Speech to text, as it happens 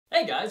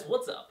Hey guys,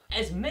 what's up?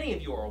 As many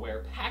of you are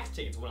aware, PAX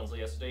tickets went on sale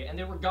yesterday and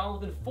they were gone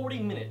within 40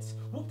 minutes.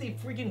 Whoop the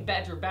freaking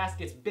badger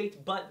baskets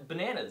baked butt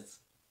bananas.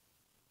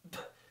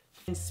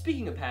 And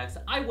speaking of PAX,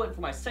 I went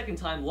for my second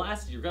time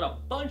last year, got a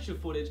bunch of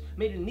footage,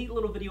 made a neat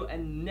little video,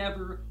 and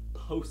never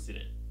posted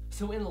it.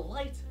 So in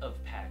light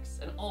of PAX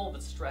and all the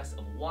stress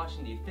of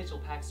watching the official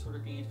PAX Twitter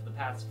feed for the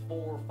past 4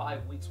 or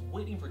 5 weeks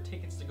waiting for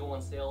tickets to go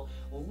on sale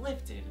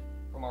lifted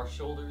from our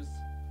shoulders,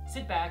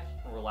 sit back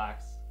and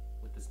relax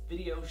with this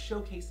video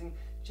showcasing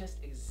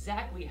just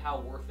exactly how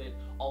worth it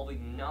all the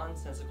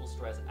nonsensical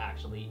stress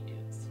actually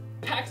is.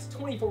 PAX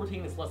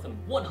 2014 is less than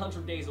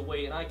 100 days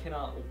away and I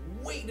cannot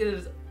wait, it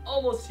is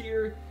almost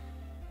here.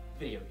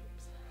 Video games.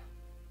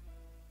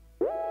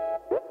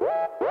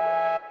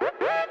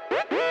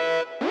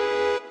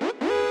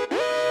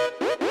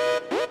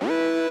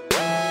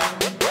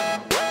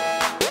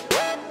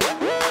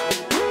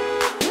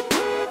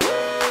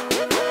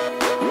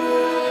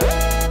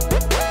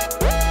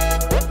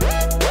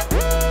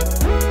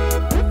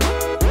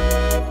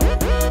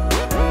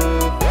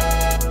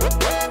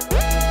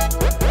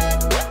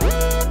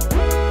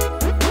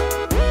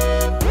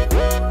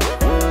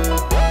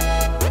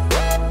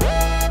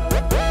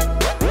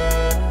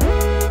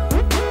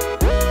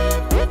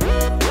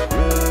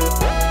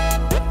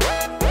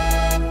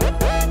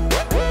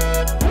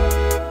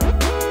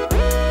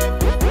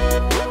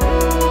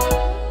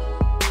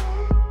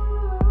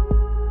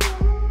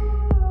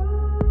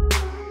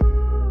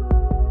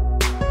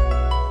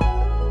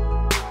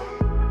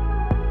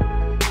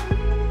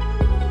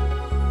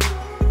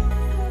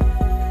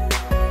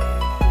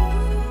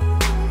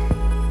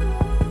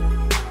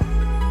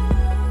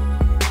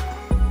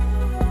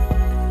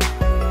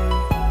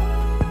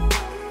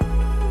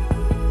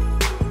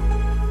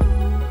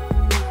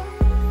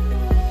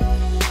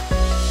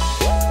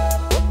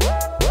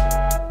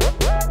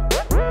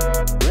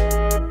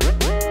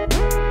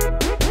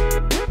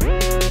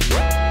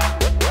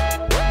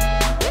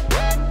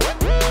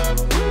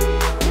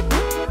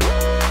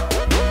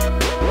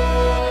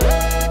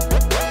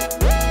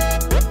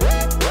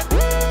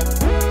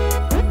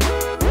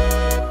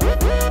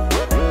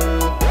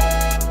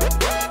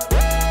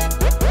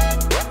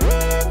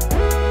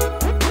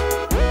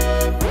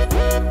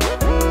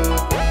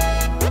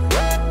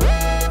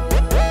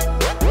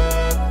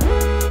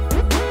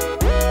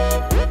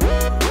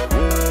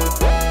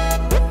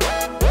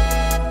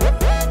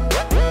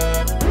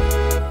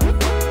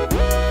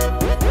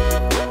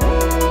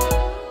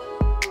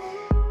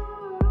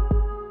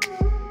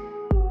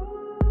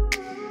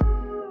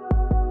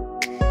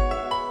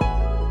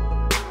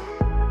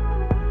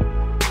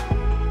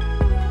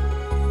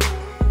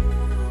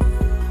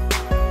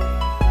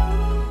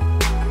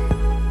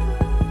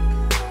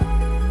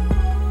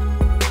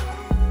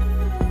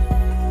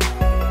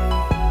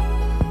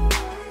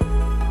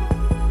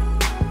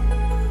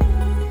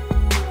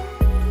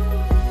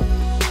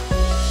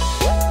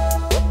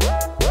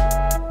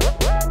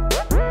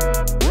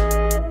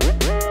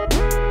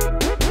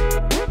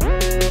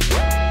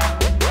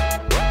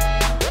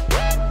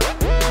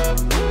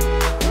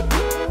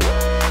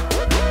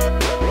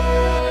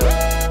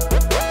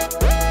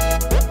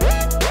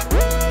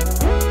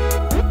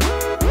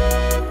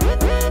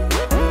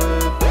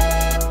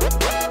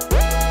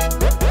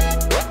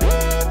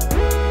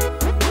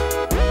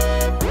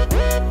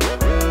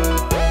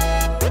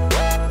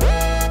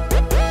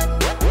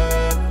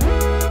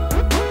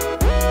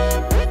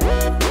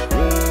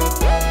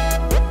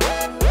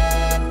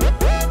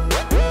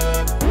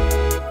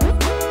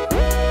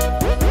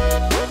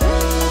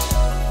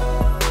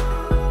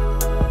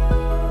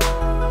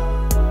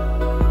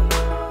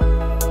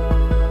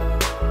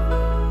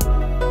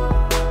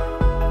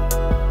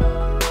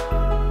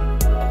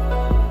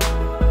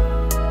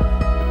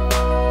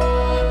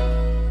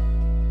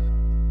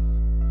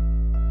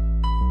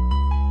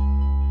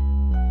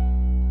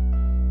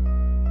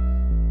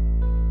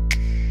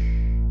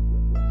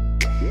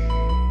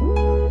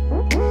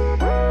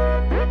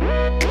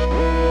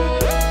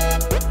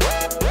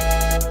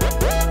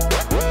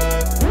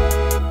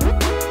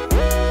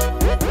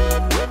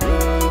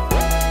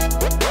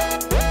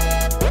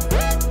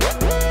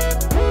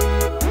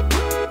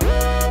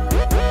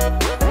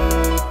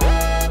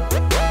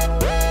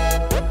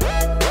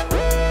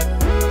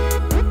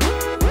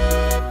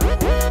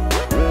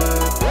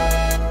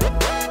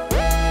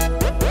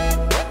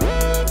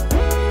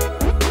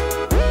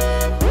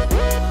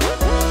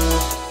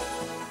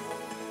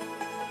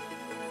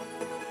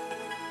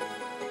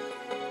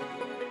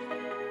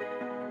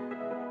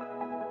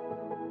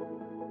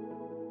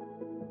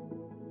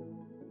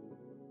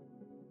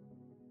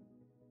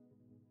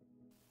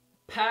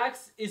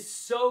 PAX is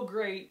so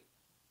great.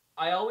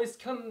 I always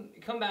come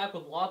back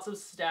with lots of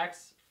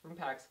stacks from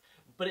PAX,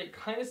 but it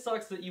kind of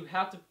sucks that you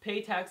have to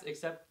pay tax,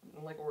 except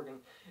like Oregon.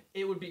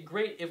 It would be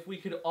great if we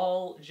could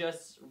all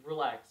just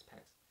relax,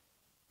 PAX.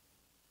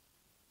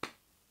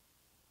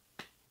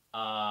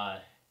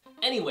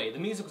 Anyway, the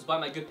music was by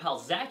my good pal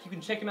Zach. You can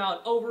check him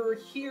out over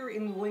here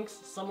in the links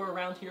somewhere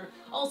around here.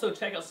 Also,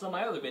 check out some of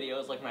my other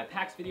videos, like my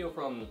PAX video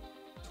from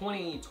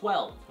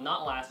 2012,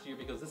 not last year,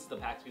 because this is the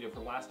PAX video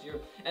from last year,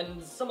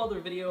 and some other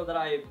video that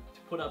I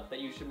put up that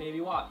you should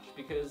maybe watch,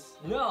 because,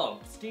 no,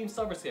 Steam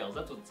Summer Sales,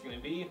 that's what it's gonna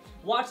be.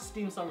 Watch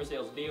Steam Summer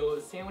Sales video,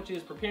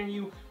 sandwiches, preparing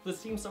you for the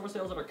Steam Summer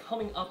Sales that are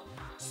coming up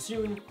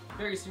soon,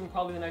 very soon,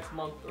 probably the next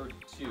month or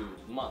two.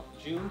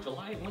 June,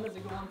 July, when does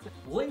it go on sale?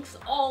 Links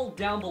all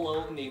down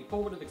below in the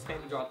forwarded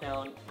expanded drop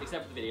down,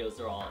 except for the videos,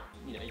 they're all,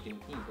 you know, you can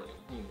click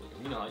them,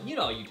 you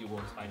know how YouTube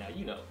works by now,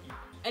 you know.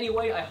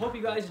 Anyway, I hope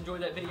you guys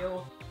enjoyed that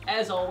video.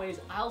 As always,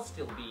 I'll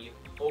still be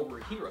over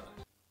Hira,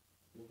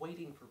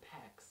 waiting for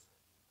PAX.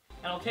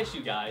 And I'll catch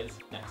you guys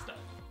next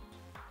time.